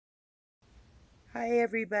Hi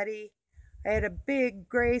everybody. I had a big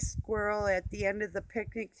gray squirrel at the end of the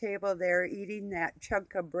picnic table there eating that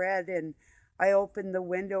chunk of bread, and I opened the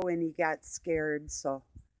window and he got scared, so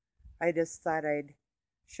I just thought I'd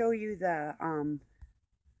show you the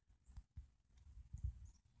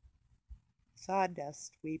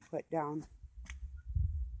sawdust we put down,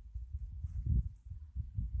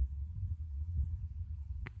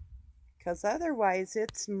 because otherwise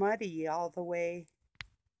it's muddy all the way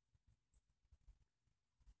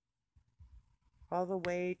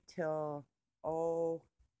till, oh,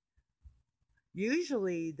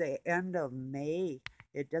 usually the end of May.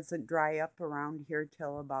 It doesn't dry up around here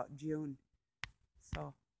till about June.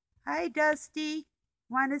 So, hi Dusty.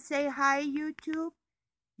 Want to say hi, YouTube?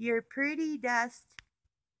 You're pretty, Dust.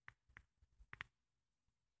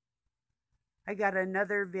 I got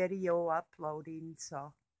another video uploading,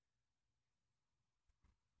 so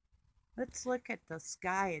let's look at the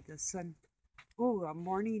sky, the sun. Ooh, a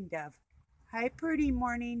mourning dove. Hi, pretty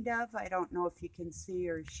mourning dove. I don't know if you can see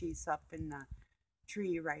her. She's up in the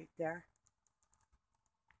tree right there.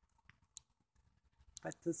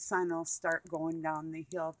 But the sun will start going down the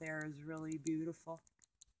hill there is really beautiful.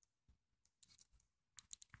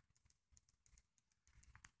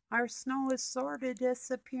 Our snow is sort of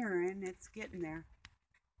disappearing. It's getting there.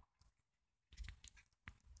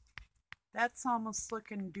 That's almost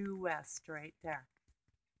looking due west right there.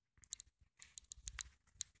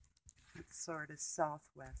 It's sort of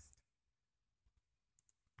southwest.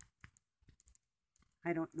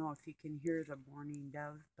 I don't know if you can hear the mourning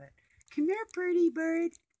dove, but come here, pretty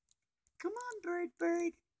bird. Come on,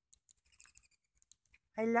 bird.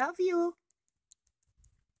 I love you.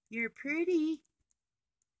 You're pretty.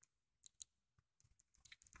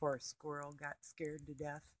 Poor squirrel got scared to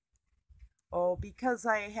death. Oh, because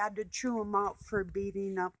I had to chew him out for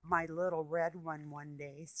beating up my little red one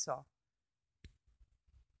day, so.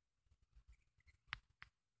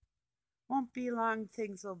 Won't be long,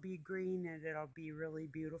 things will be green and it'll be really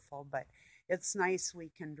beautiful, but it's nice we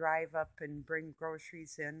can drive up and bring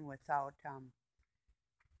groceries in without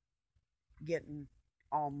getting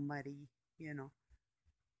all muddy, you know.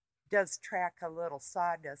 Does track a little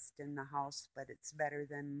sawdust in the house, but it's better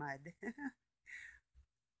than mud.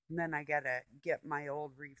 And then I gotta get my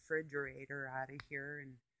old refrigerator out of here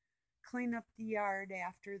and clean up the yard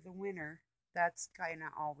after the winter. That's kind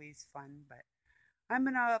of always fun, but I'm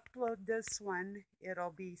gonna upload this one.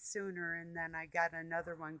 It'll be sooner, and then I got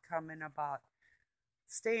another one coming about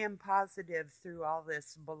staying positive through all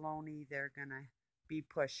this baloney they're gonna be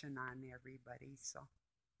pushing on everybody. So,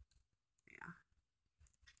 yeah,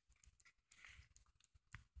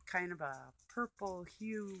 kind of a purple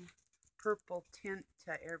hue, purple tint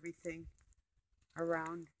to everything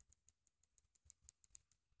around.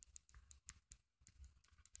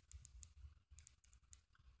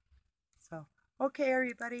 So, okay,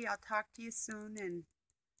 everybody, I'll talk to you soon and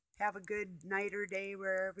have a good night or day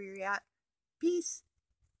wherever you're at. Peace.